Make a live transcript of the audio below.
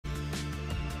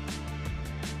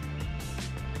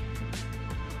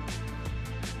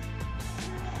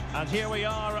And here we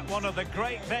are at one of the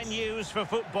great venues for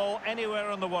football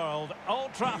anywhere in the world,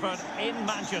 Old Trafford in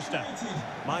Manchester.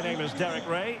 My name is Derek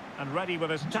Ray, and ready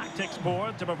with his tactics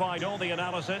board to provide all the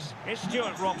analysis is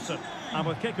Stuart Robson. And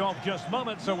with kick-off just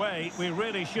moments away, we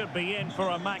really should be in for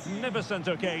a magnificent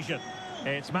occasion.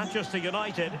 It's Manchester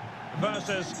United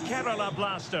versus Kerala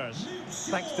Blasters.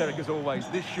 Thanks, Derek, as always.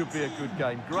 This should be a good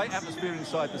game. Great atmosphere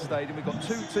inside the stadium. We've got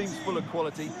two teams full of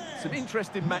quality, some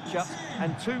interesting matchups,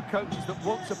 and two coaches that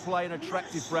want to play an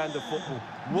attractive brand of football.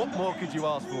 What more could you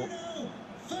ask for?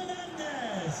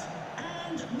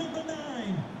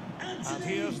 And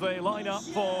here's the lineup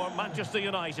for Manchester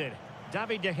United.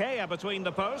 David De Gea between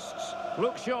the posts.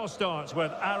 Luke Shaw starts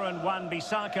with Aaron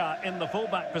Wan-Bissaka in the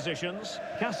fullback positions.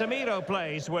 Casemiro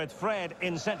plays with Fred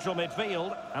in central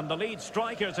midfield. And the lead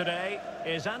striker today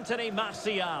is Anthony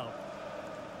Martial.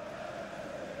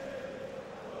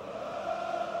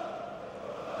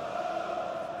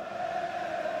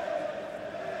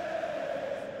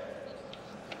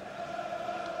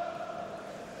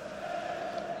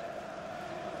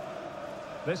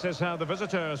 This is how the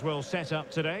visitors will set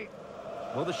up today.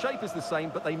 Well, the shape is the same,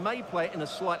 but they may play it in a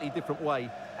slightly different way.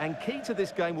 And key to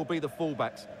this game will be the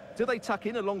fullbacks. Do they tuck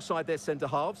in alongside their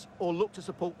centre-halves or look to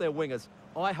support their wingers?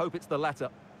 I hope it's the latter.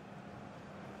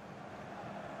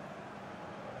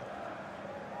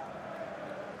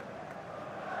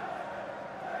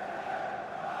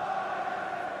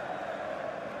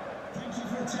 Thank you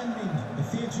for attending the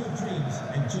Theatre of Dreams.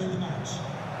 Enjoy the match.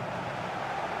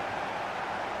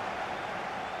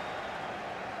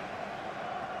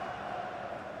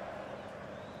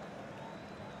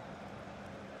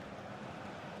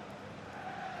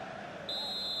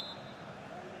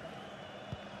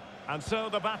 And so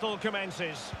the battle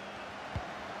commences.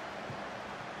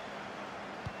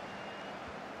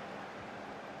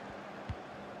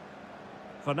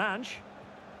 Fernandes.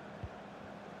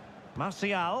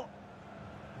 Martial.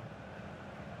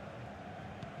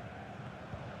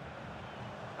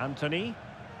 Anthony.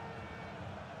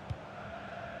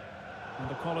 And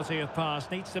the quality of pass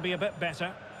needs to be a bit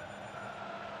better.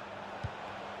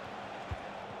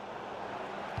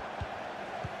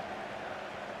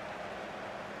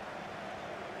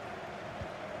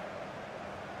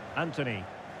 Anthony.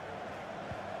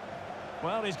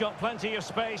 Well, he's got plenty of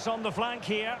space on the flank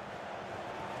here.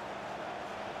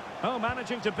 Oh,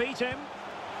 managing to beat him.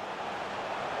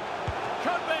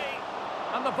 Could be.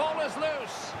 And the ball is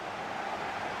loose.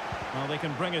 Well, they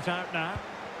can bring it out now.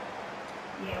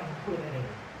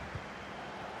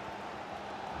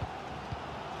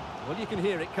 Well, you can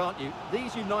hear it, can't you?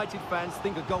 These United fans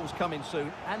think a goal's coming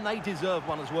soon, and they deserve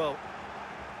one as well.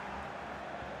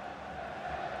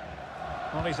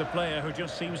 Well, he's a player who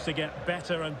just seems to get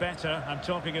better and better. I'm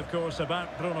talking, of course,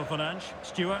 about Bruno Fernandes.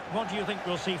 Stuart, what do you think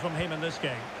we'll see from him in this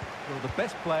game? Well, the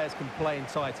best players can play in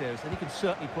tight areas, and he can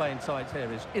certainly play in tight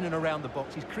areas, in and around the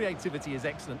box. His creativity is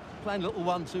excellent. Playing little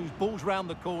one-twos, balls round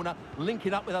the corner,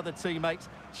 linking up with other teammates,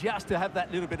 just to have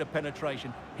that little bit of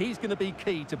penetration. He's going to be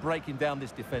key to breaking down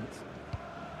this defence.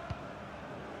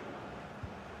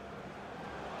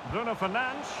 Bruno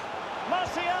Fernandes.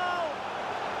 Martial!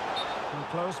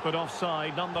 Close, but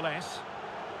offside nonetheless.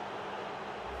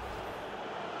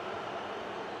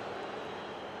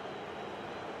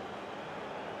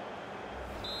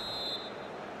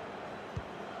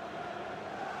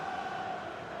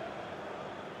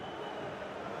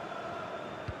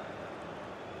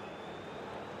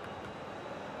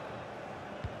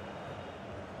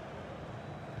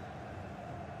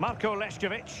 Marko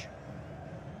Lešković.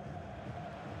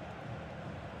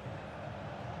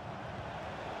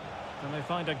 And they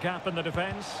find a gap in the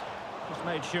defence. Just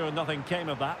made sure nothing came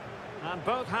of that. And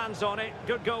both hands on it.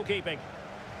 Good goalkeeping.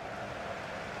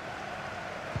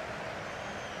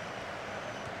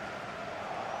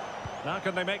 Now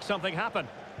can they make something happen?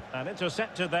 An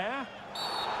interceptor there.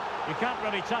 You can't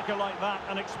really tackle like that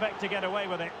and expect to get away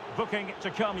with it. Booking to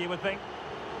come, you would think.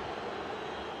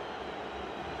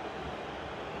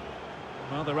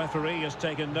 Well, the referee has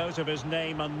taken note of his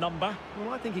name and number.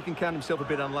 Well, I think he can count himself a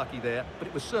bit unlucky there, but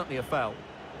it was certainly a foul.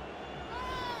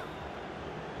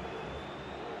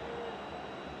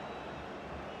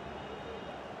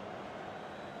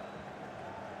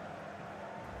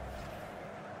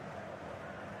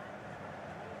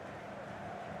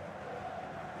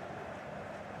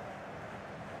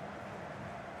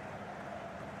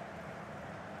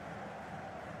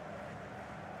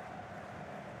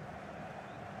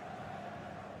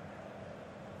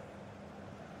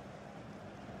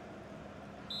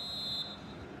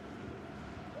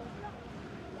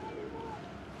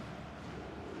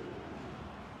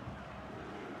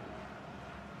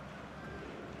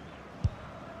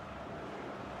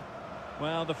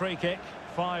 Well, the free kick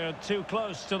fired too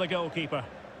close to the goalkeeper.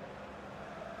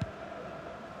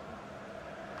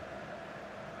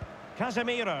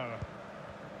 Casemiro.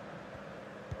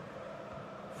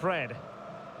 Fred.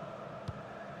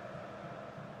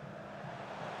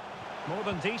 More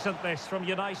than decent this from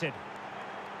United.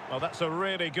 Well, that's a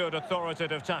really good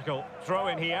authoritative tackle. Throw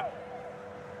in here.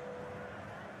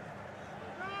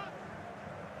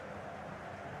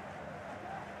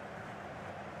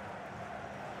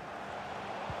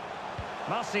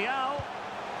 Martial.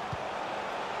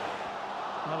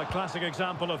 Well, a classic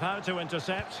example of how to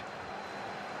intercept.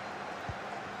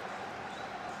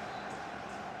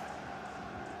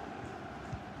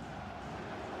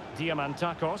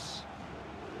 Diamantakos.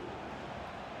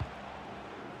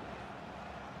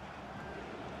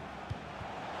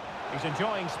 He's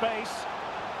enjoying space.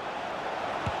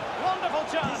 Wonderful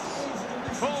chance.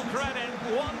 Full credit.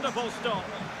 Wonderful stop.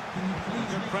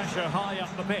 Good pressure high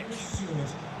up the pitch.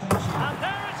 And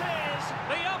there it is.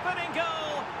 The opening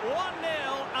goal. 1-0.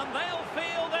 And they'll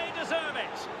feel they deserve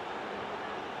it.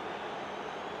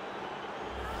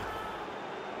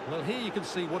 Well, here you can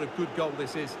see what a good goal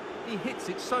this is. He hits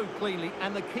it so cleanly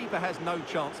and the keeper has no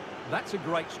chance. That's a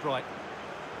great strike.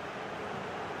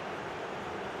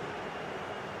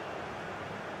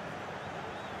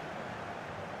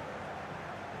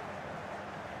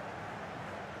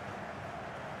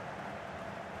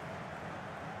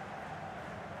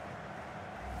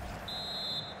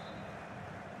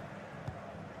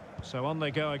 So on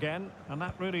they go again, and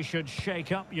that really should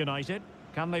shake up United.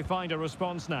 Can they find a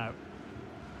response now?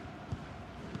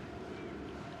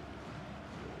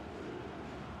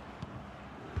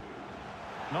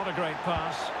 Not a great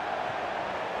pass.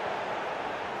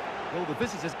 Well, the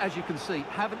visitors, as you can see,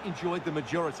 haven't enjoyed the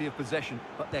majority of possession,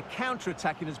 but their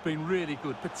counter-attacking has been really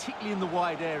good, particularly in the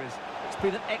wide areas. It's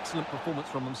been an excellent performance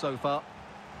from them so far.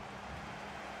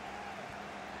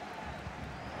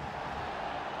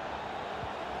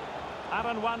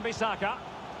 Aaron Wan-Bissaka.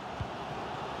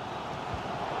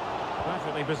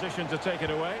 Perfectly positioned to take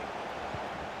it away.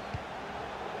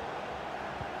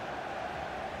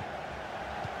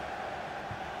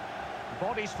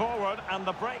 Bodies forward and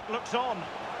the break looks on.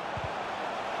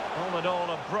 All in all,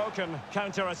 a broken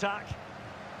counter-attack.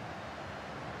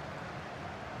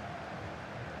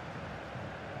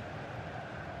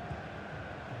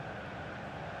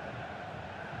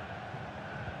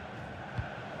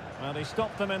 Well, he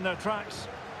stopped them in their tracks.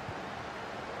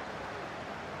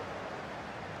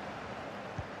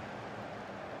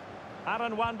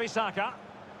 Aaron Wan-Bissaka.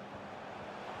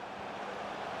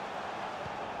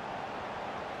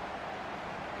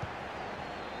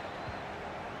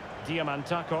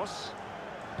 Diamantakos.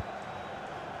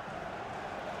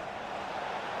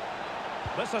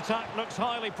 This attack looks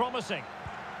highly promising.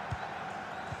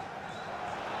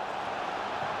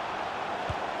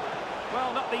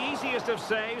 Well, not the easiest of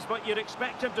saves, but you'd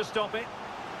expect him to stop it.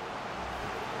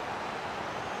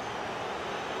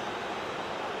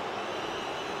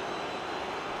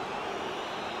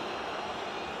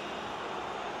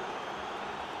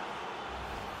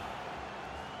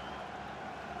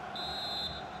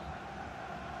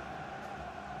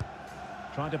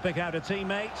 Trying to pick out a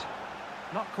teammate.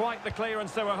 Not quite the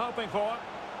clearance they were hoping for.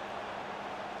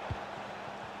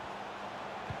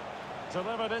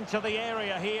 Delivered into the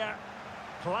area here.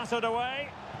 Clattered away.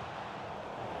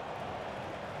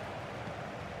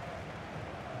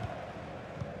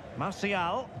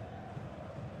 Martial.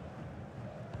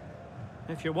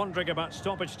 If you're wondering about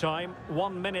stoppage time,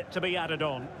 1 minute to be added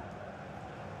on.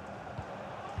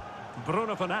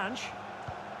 Bruno Fernandes.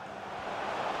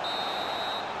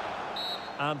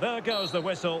 And there goes the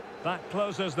whistle. That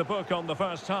closes the book on the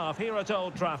first half here at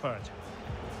Old Trafford.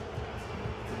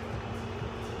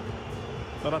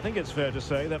 But I think it's fair to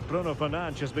say that Bruno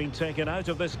Fernandes has been taken out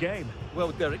of this game.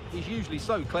 Well, Derek, he's usually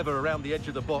so clever around the edge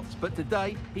of the box, but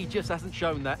today he just hasn't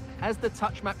shown that. As the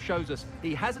touch map shows us,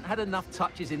 he hasn't had enough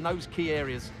touches in those key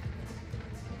areas.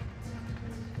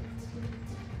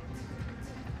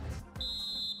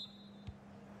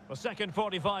 The second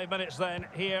 45 minutes then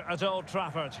here at Old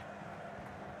Trafford.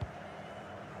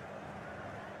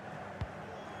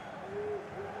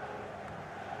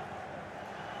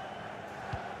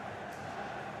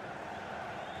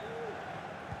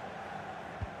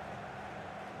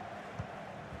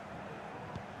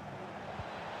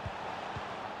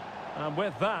 And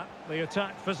with that, the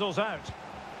attack fizzles out.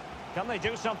 Can they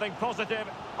do something positive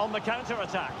on the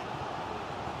counter-attack?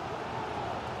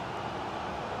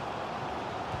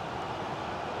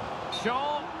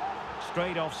 Shaw,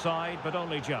 straight offside, but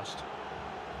only just.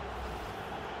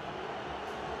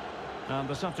 And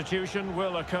the substitution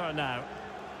will occur now.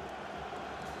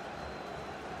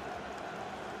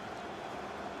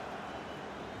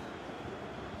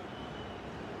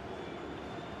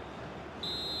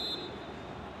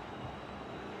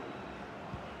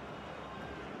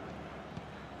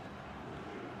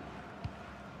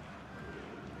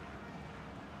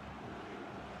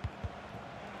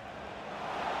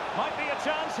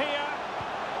 chance here.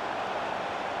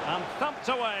 And thumped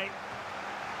away.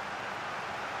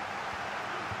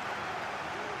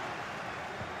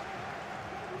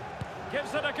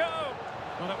 Gives it a go.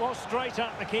 Well, it was straight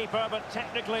at the keeper, but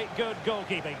technically good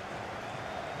goalkeeping.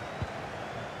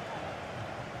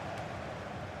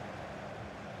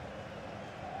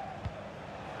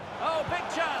 Oh, big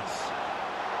chance.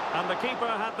 And the keeper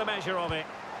had the measure of it.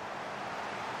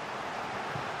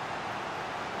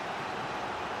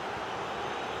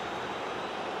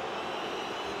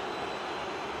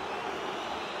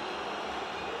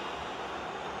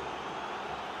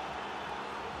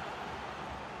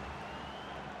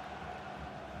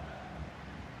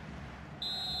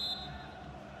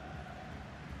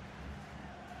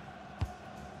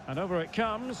 And over it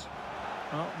comes.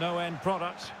 Oh, no end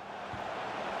product.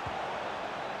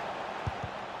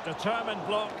 Determined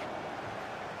block.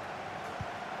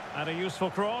 And a useful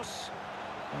cross.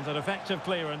 And an effective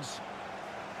clearance.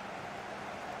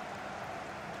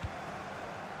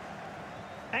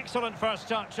 Excellent first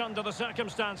touch under the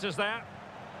circumstances there.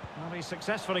 Well, he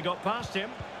successfully got past him.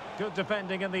 Good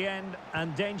defending in the end,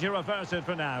 and danger averted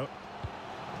for now.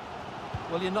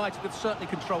 Well, United have certainly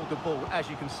controlled the ball, as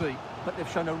you can see, but they've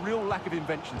shown a real lack of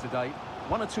invention today.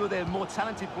 One or two of their more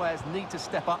talented players need to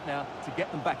step up now to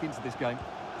get them back into this game.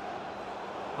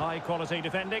 High quality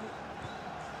defending.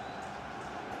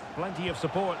 Plenty of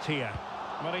support here.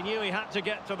 Well, he knew he had to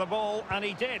get to the ball, and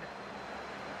he did.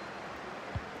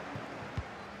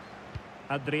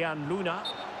 Adrian Luna.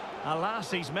 Alas,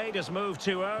 he's made his move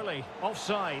too early.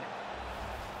 Offside.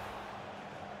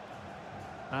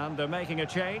 And they're making a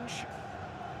change.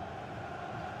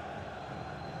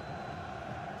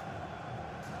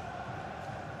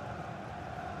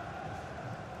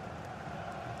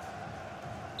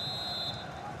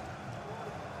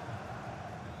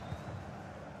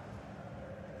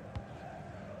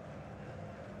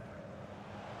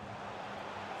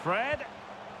 Fred.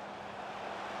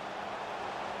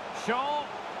 Shaw.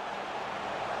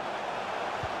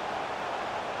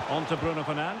 On to Bruno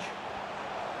Fernandes.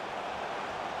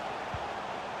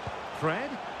 Fred.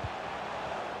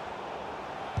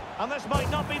 And this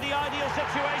might not be the ideal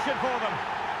situation for them.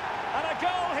 And a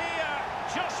goal here.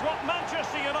 Just what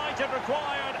Manchester United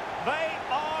required. They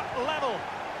are level.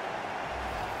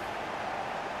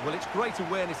 Well, it's great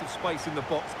awareness of space in the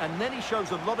box, and then he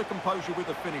shows a lot of composure with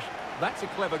the finish. That's a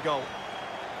clever goal.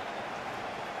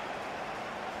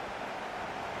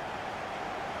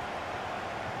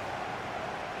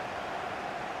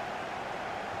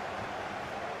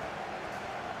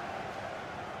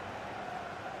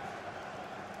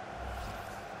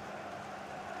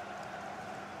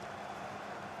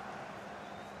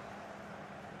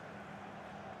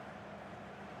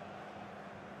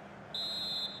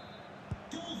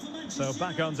 So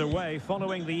back underway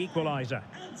following the equaliser.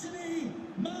 Anthony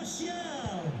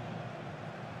Martial.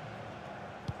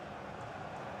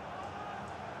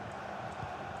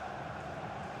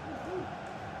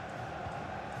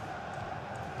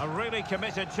 A really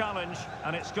committed challenge,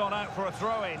 and it's gone out for a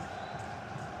throw-in.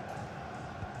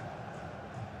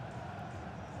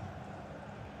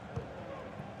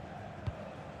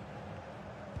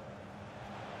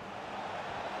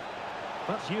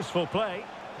 That's useful play.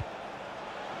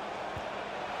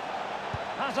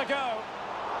 Has a go.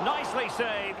 Nicely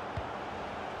saved.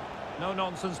 No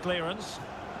nonsense clearance.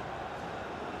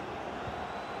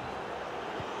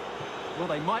 Well,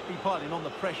 they might be piling on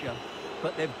the pressure,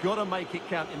 but they've got to make it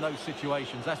count in those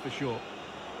situations, that's for sure.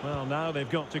 Well, now they've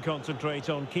got to concentrate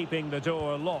on keeping the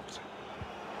door locked.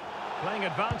 Playing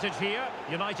advantage here.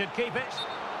 United keep it.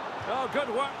 Oh, good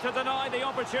work to deny the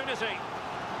opportunity.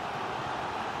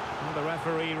 Well, the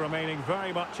referee remaining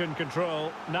very much in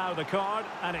control. Now the card,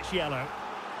 and it's yellow.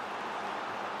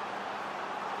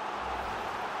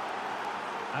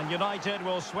 And United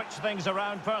will switch things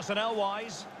around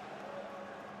personnel-wise.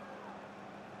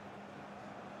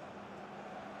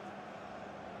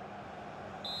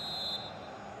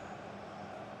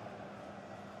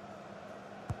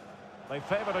 They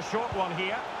favoured a short one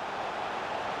here.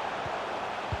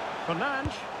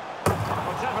 Fernandes.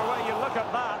 Whichever way you look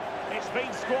at that, it's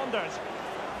been squandered.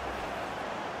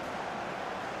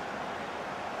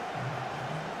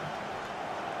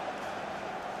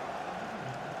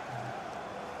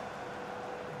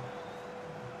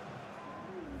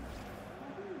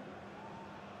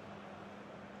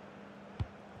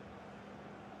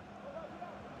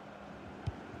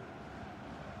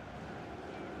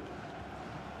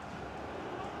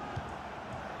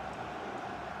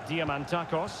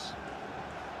 Diamantakos.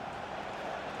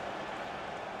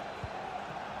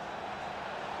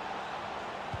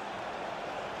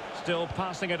 Still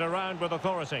passing it around with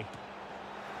authority.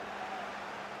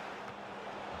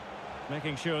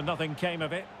 Making sure nothing came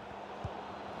of it.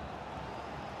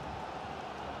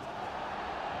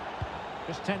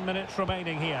 Just 10 minutes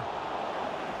remaining here.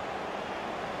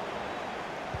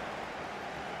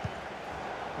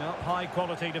 Well, high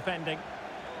quality defending.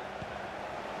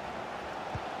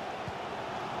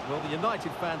 Well, the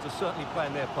United fans are certainly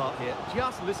playing their part here.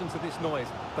 Just listen to this noise.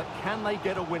 But can they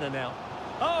get a winner now?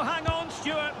 Oh, hang on,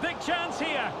 Stuart. Big chance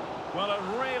here. Well, a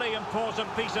really important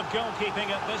piece of goalkeeping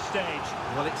at this stage.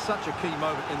 Well, it's such a key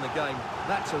moment in the game.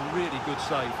 That's a really good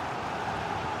save.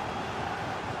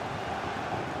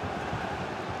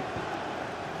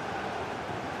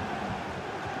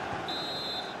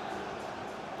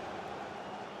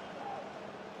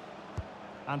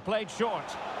 And played short.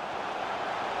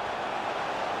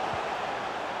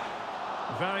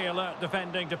 Very alert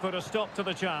defending to put a stop to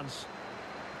the chance.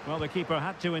 Well, the keeper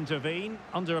had to intervene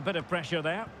under a bit of pressure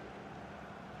there.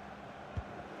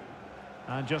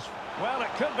 And just, well, it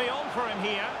could be on for him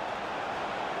here.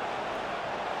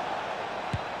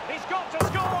 He's got to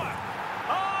score!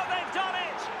 Oh, they've done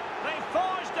it! They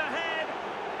forged ahead,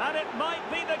 and it might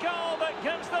be the goal that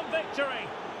gives them victory.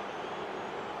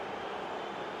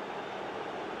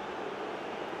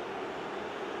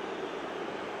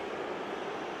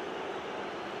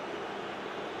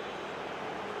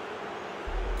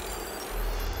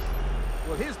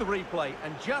 Well, here's the replay,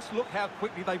 and just look how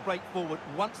quickly they break forward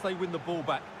once they win the ball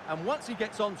back. And once he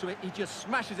gets onto it, he just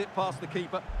smashes it past the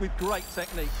keeper with great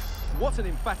technique. What an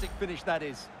emphatic finish that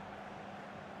is.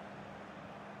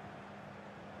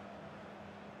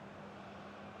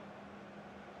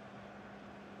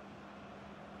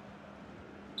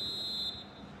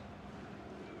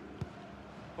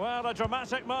 Well, a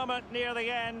dramatic moment near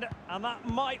the end, and that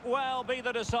might well be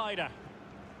the decider.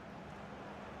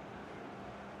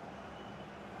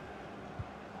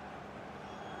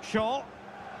 Shaw.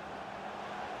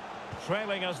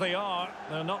 Trailing as they are,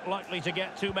 they're not likely to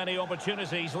get too many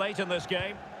opportunities late in this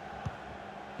game.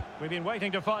 We've been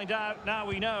waiting to find out, now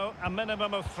we know, a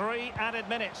minimum of 3 added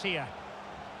minutes here.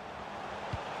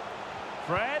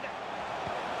 Fred.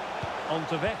 On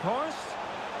to Weghorst.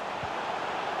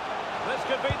 This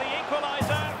could be the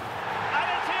equaliser. And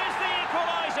it is the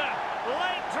equaliser!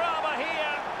 Late drama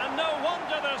here, and no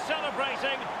wonder they're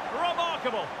celebrating.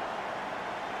 Remarkable.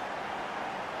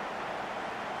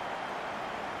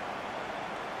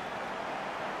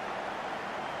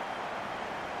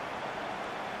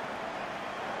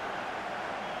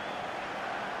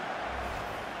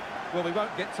 Well, we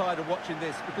won't get tired of watching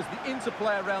this because the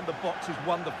interplay around the box is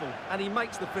wonderful and he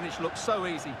makes the finish look so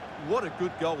easy. What a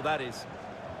good goal that is.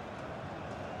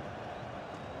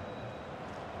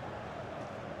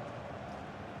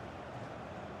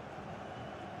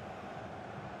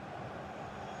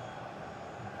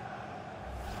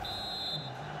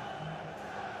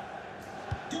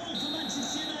 Goal for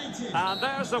Manchester United. And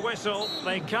there's the whistle.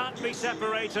 They can't be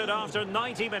separated after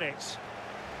 90 minutes.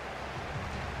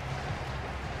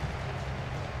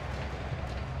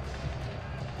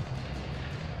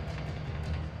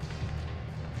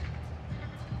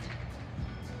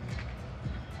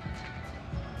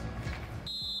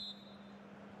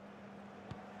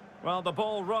 Well, the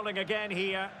ball rolling again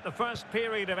here, the first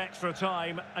period of extra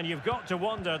time, and you've got to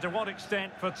wonder to what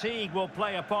extent fatigue will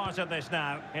play a part in this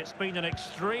now. It's been an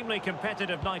extremely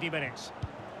competitive 90 minutes.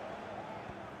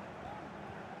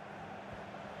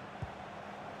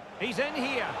 He's in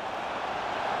here.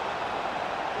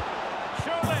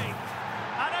 Surely.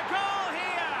 And a goal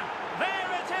here.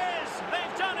 There it is.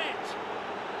 They've done it.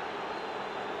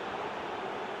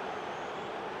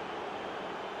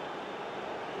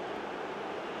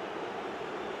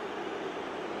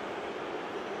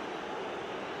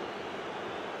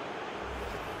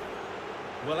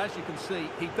 Well, as you can see,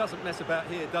 he doesn't mess about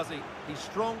here, does he? He's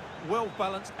strong,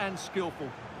 well-balanced and skillful.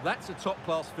 That's a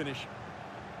top-class finish.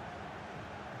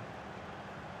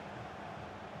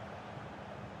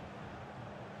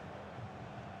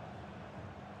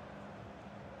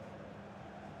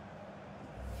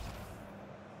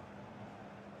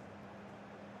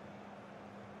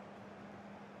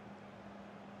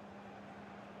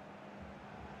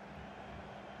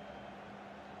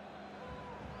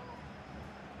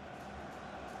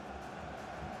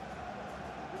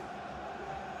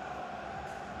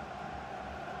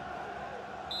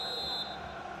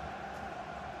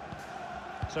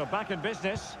 So back in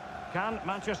business. Can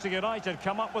Manchester United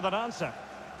come up with an answer?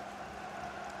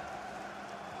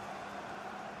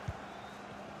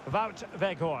 Wout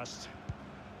Weghorst.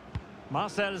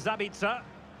 Marcel Sabitzer.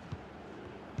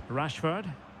 Rashford.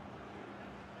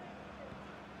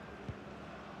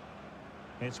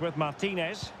 It's with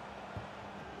Martinez.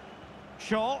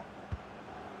 Shaw.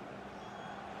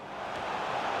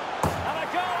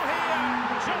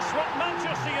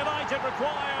 Manchester United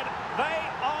required. They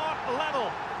are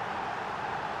level.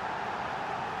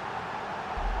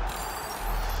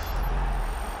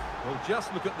 Well,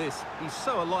 just look at this. He's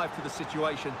so alive to the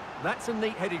situation. That's a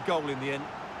neat-headed goal in the end.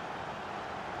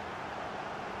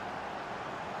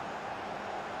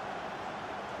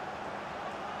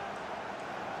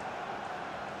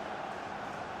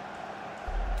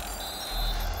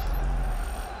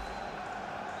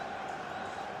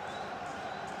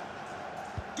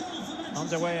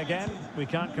 Underway again. We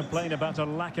can't complain about a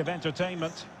lack of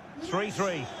entertainment.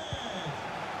 3-3.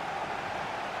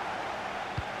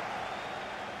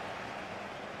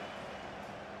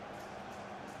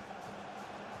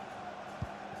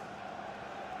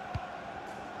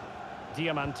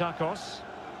 Diamantakos.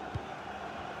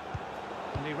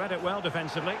 And he read it well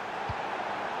defensively.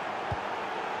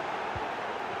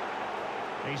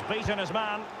 He's beaten his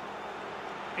man.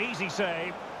 Easy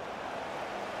save.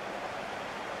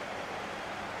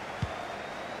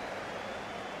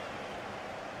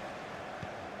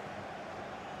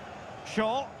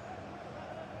 Shaw.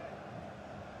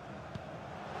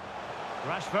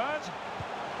 Rashford.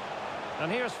 And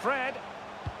here's Fred.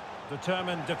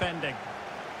 Determined defending.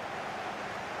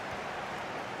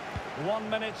 1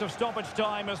 minute of stoppage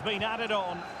time has been added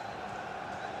on.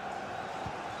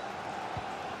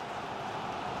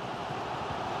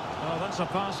 Oh, that's a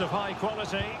pass of high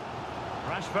quality.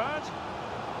 Rashford.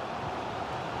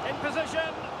 In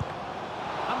position.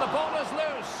 And the ball is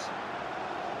loose.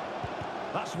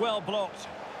 That's well blocked.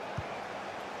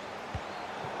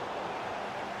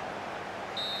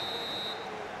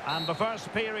 And the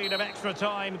first period of extra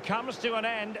time comes to an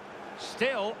end.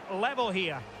 Still level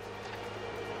here.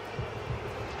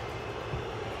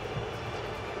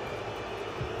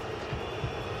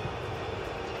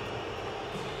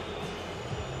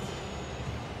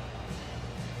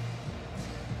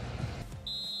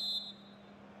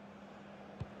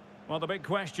 Well, the big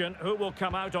question, who will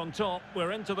come out on top?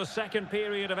 We're into the second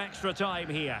period of extra time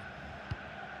here.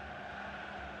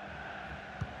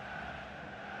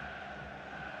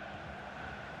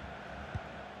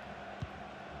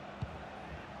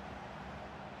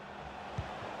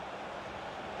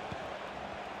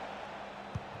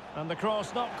 And the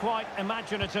cross not quite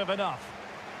imaginative enough.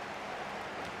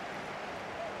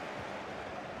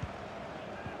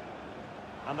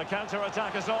 And the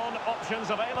counter-attack is on, options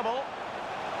available.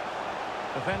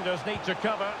 Defenders need to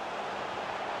cover.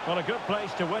 Well, a good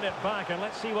place to win it back, and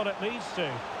let's see what it leads to.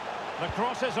 The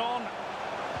cross is on.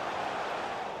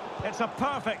 It's a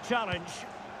perfect challenge.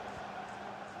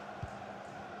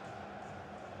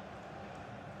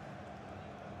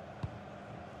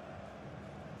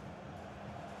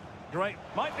 Great.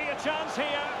 Might be a chance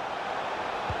here.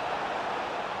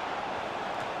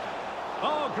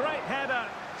 Oh, great header.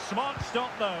 Smart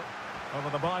stop, though. Over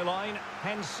the byline,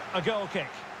 hence a goal kick.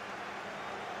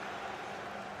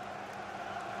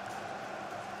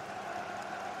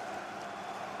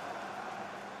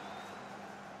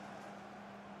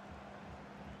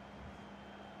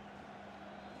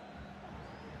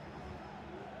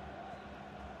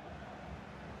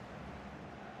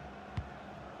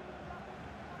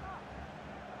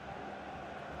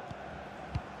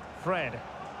 Fred.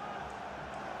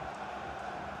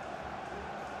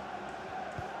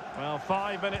 Well,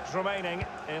 5 minutes remaining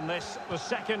in this, the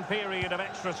second period of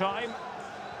extra time.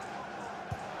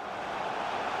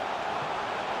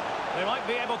 They might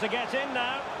be able to get in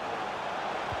now.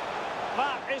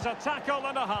 That is a tackle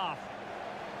and a half.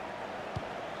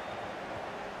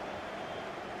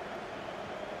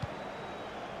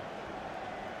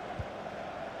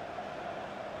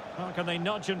 How can they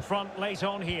nudge in front late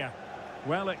on here?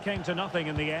 Well, it came to nothing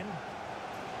in the end.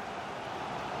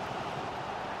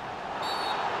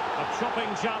 A chopping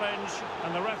challenge,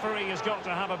 and the referee has got to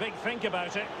have a big think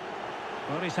about it.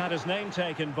 Well, he's had his name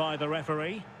taken by the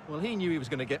referee. Well, he knew he was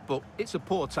going to get booked. It's a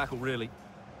poor tackle, really.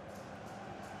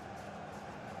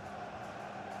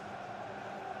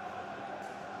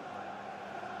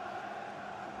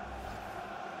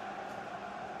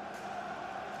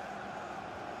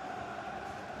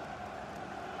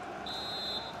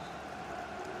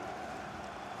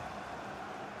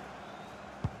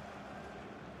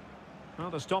 Well,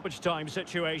 the stoppage time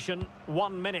situation,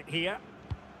 1 minute here.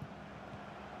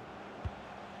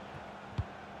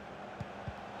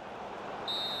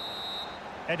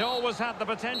 It always had the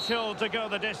potential to go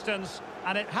the distance,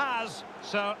 and it has,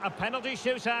 so a penalty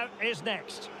shootout is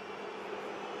next.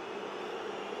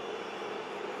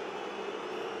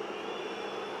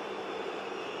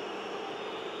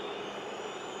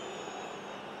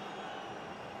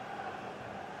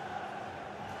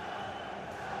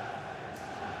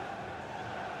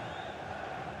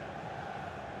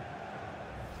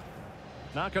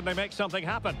 Now can they make something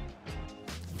happen?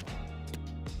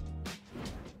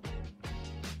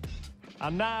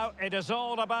 And now it is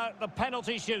all about the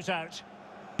penalty shootout.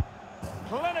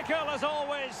 Clinical as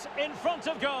always, in front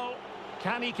of goal.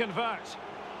 Can he convert?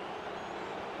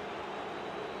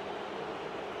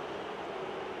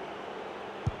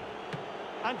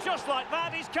 And just like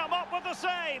that, he's come up with the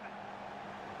save.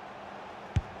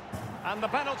 And the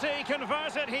penalty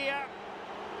converted here.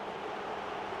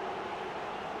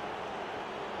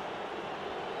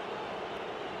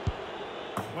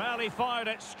 Well, he fired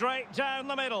it straight down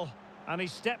the middle. And he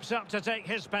steps up to take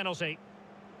his penalty.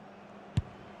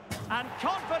 And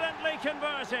confidently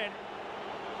converted.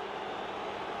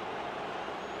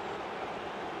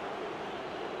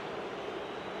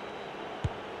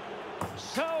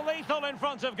 So lethal in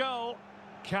front of goal.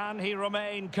 Can he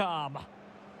remain calm?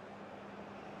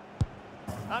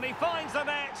 And he finds the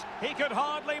net. He could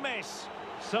hardly miss.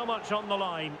 So much on the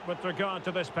line with regard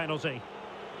to this penalty.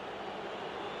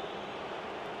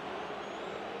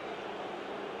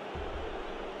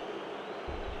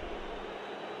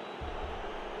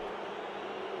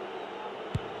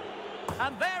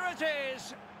 And there it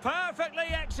is, perfectly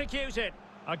executed.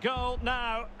 A goal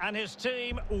now, and his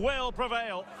team will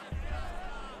prevail.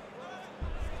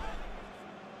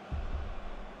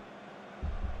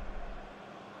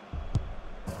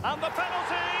 And the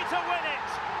penalty to win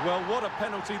it. Well, what a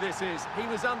penalty this is. He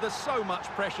was under so much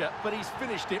pressure, but he's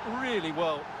finished it really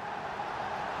well.